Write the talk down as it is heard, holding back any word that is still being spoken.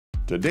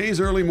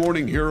Today's early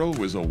morning hero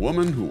is a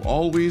woman who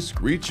always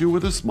greets you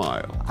with a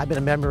smile. I've been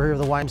a member here of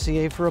the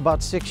YMCA for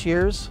about 6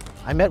 years.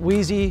 I met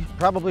Wheezy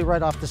probably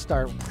right off the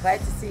start.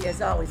 Glad to see you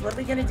as always. What are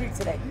we going to do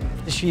today?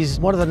 She's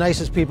one of the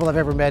nicest people I've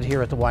ever met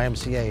here at the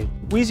YMCA.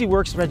 Wheezy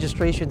works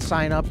registration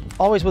sign up,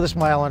 always with a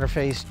smile on her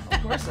face.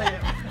 Of course I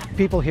am.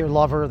 People here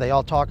love her. They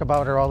all talk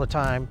about her all the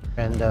time,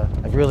 and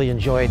I've really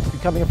enjoyed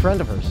becoming a friend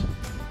of hers.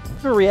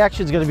 Her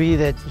reaction is going to be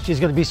that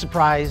she's going to be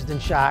surprised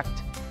and shocked.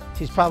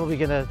 She's probably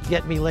going to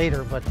get me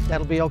later, but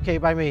that'll be okay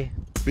by me.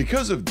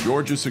 Because of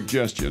George's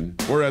suggestion,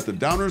 we're at the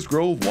Downers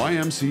Grove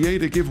YMCA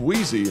to give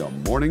Wheezy a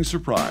morning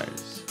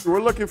surprise.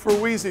 We're looking for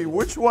Wheezy.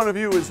 Which one of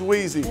you is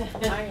Wheezy?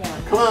 I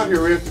am. Come on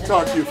here, we have to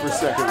talk to you for a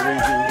second,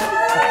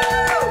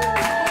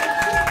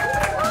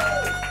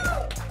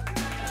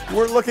 Wheezy.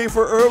 We're looking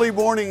for early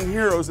morning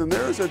heroes, and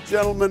there's a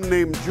gentleman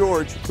named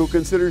George who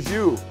considers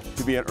you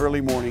to be an early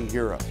morning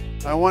hero.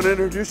 I want to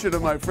introduce you to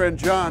my friend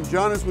John.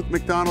 John is with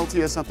McDonald's.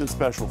 He has something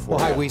special for you. Well,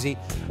 hi, Wheezy.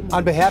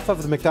 On behalf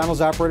of the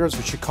McDonald's operators of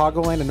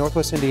Chicagoland and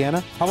Northwest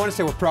Indiana, I want to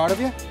say we're proud of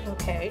you.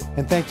 Okay.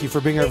 And thank you for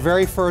being our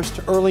very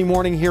first early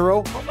morning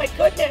hero. Oh my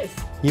goodness.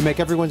 You make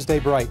everyone's day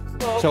bright.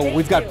 Oh, so thank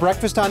we've got you.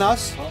 breakfast on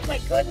us Oh my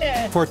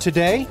goodness. for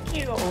today,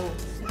 Thank you.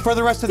 for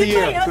the rest of the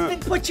Did my year.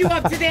 husband put you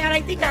up to that?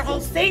 I think our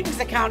whole savings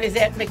account is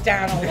at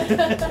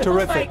McDonald's.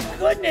 Terrific. Oh my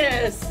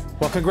goodness. Well,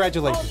 Oh,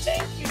 congratulations.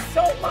 thank you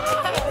so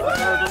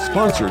much.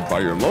 Sponsored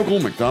by your local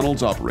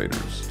McDonald's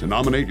operators. To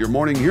nominate your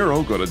morning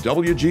hero, go to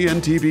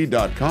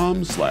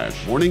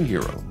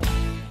WGNTV.com/morninghero.